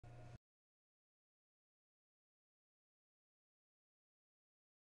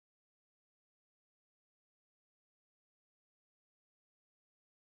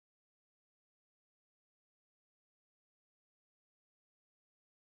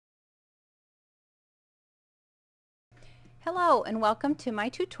Hello and welcome to my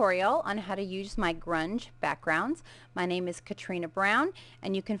tutorial on how to use my grunge backgrounds. My name is Katrina Brown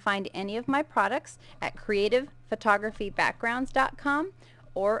and you can find any of my products at creativephotographybackgrounds.com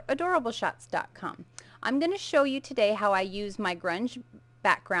or adorableshots.com. I'm going to show you today how I use my grunge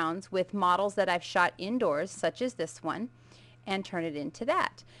backgrounds with models that I've shot indoors, such as this one, and turn it into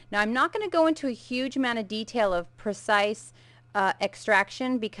that. Now I'm not going to go into a huge amount of detail of precise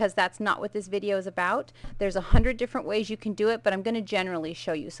extraction because that's not what this video is about. There's 100 different ways you can do it, but I'm going to generally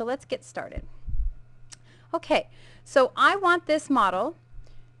show you. So let's get started. Okay, so I want this model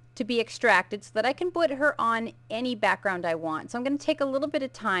to be extracted so that I can put her on any background I want. So I'm going to take a little bit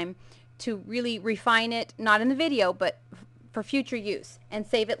of time to really refine it, not in the video, but for future use, and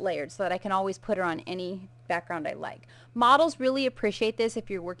save it layered so that I can always put her on any background I like. Models really appreciate this if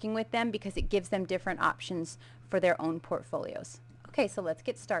you're working with them because it gives them different options for their own portfolios. Okay, so let's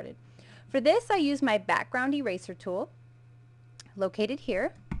get started. For this, I use my background eraser tool located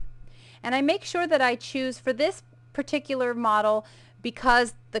here, and I make sure that I choose for this particular model,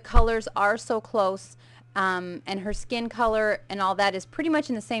 because the colors are so close and her skin color and all that is pretty much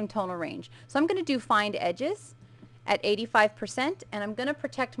in the same tonal range. So I'm going to do find edges at 85%, and I'm going to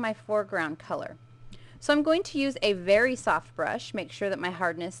protect my foreground color. So I'm going to use a very soft brush, make sure that my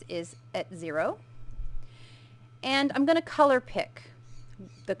hardness is at 0. And I'm going to color pick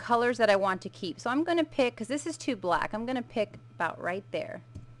the colors that I want to keep. So I'm going to pick, because this is too black, I'm going to pick about right there.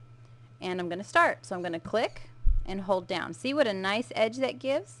 And I'm going to start. So I'm going to click and hold down. See what a nice edge that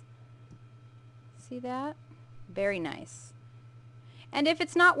gives? See that? Very nice. And if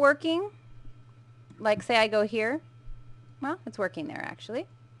it's not working, like say I go here, well, it's working there actually.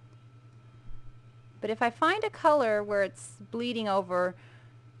 But if I find a color where it's bleeding over,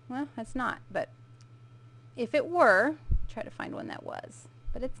 well, it's not. But if it were, try to find one that was,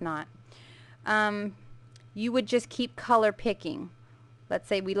 but it's not. You would just keep color picking. Let's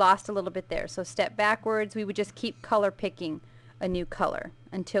say we lost a little bit there. So step backwards, we would just keep color picking a new color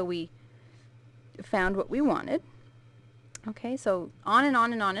until we found what we wanted. Okay, so on and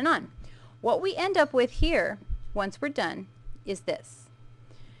on and on and on. What we end up with here, once we're done, is this.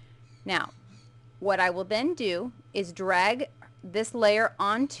 Now, what I will then do is drag this layer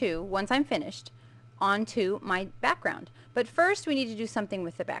onto, once I'm finished, onto my background. But first we need to do something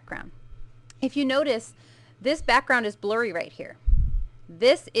with the background. If you notice, this background is blurry right here.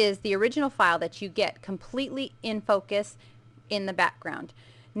 This is the original file that you get completely in focus in the background.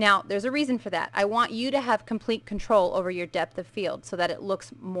 Now there's a reason for that. I want you to have complete control over your depth of field so that it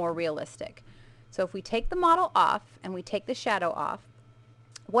looks more realistic. So if we take the model off and we take the shadow off,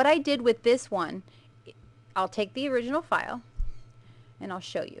 what I did with this one, I'll take the original file and I'll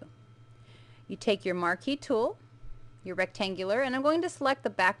show you. You take your marquee tool, your rectangular, and I'm going to select the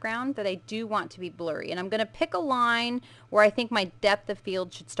background that I do want to be blurry. And I'm going to pick a line where I think my depth of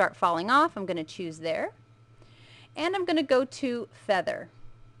field should start falling off. I'm going to choose there. And I'm going to go to feather.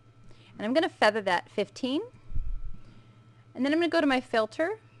 And I'm going to feather that 15. And then I'm going to go to my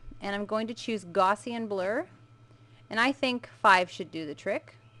filter, and I'm going to choose Gaussian blur. And I think 5 should do the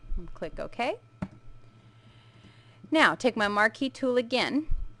trick. And click OK. Now take my marquee tool again,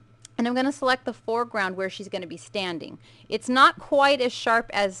 and I'm going to select the foreground where she's going to be standing. It's not quite as sharp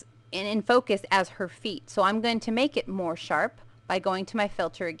as in focus as her feet, so I'm going to make it more sharp by going to my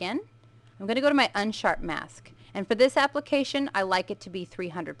filter again. I'm going to go to my unsharp mask, and for this application I like it to be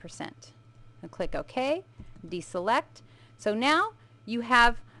 300%. I'll click OK, deselect. So now you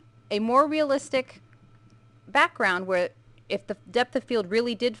have a more realistic background where if the depth of field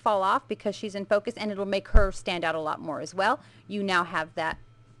really did fall off because she's in focus, and it'll make her stand out a lot more as well, you now have that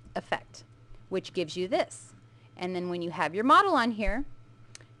effect, which gives you this. And then when you have your model on here,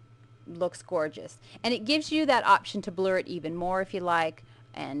 looks gorgeous. And it gives you that option to blur it even more if you like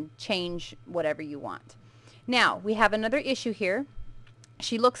and change whatever you want. Now we have another issue here.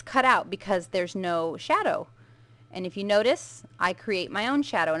 She looks cut out because there's no shadow. And if you notice, I create my own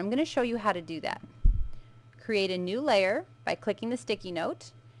shadow, and I'm going to show you how to do that. Create a new layer by clicking the sticky note,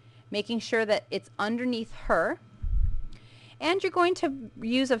 making sure that it's underneath her, and you're going to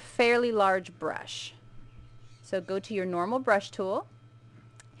use a fairly large brush. So go to your normal brush tool,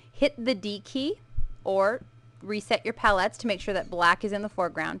 hit the D key, or reset your palettes to make sure that black is in the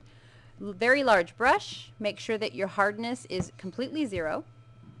foreground. Very large brush, make sure that your hardness is completely 0,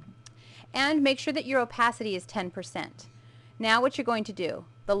 and make sure that your opacity is 10%. Now what you're going to do,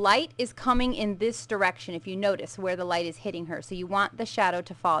 the light is coming in this direction if you notice where the light is hitting her, so you want the shadow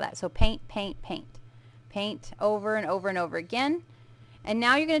to follow that. So paint, paint, paint. Paint over and over and over again. And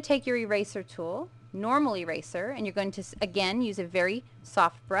now you're going to take your eraser tool, normal eraser, and you're going to again use a very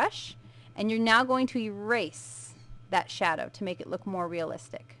soft brush, and you're now going to erase that shadow to make it look more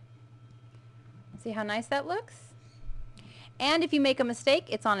realistic. See how nice that looks? And if you make a mistake,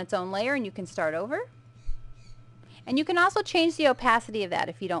 it's on its own layer and you can start over. And you can also change the opacity of that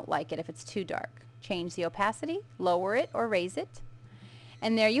if you don't like it, if it's too dark. Change the opacity, lower it or raise it.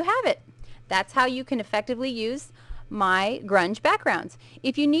 And there you have it. That's how you can effectively use my grunge backgrounds.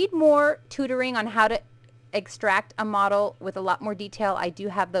 If you need more tutoring on how to extract a model with a lot more detail, I do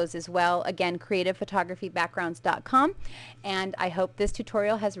have those as well. Again, creativephotographybackgrounds.com. And I hope this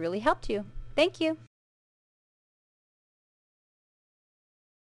tutorial has really helped you. Thank you.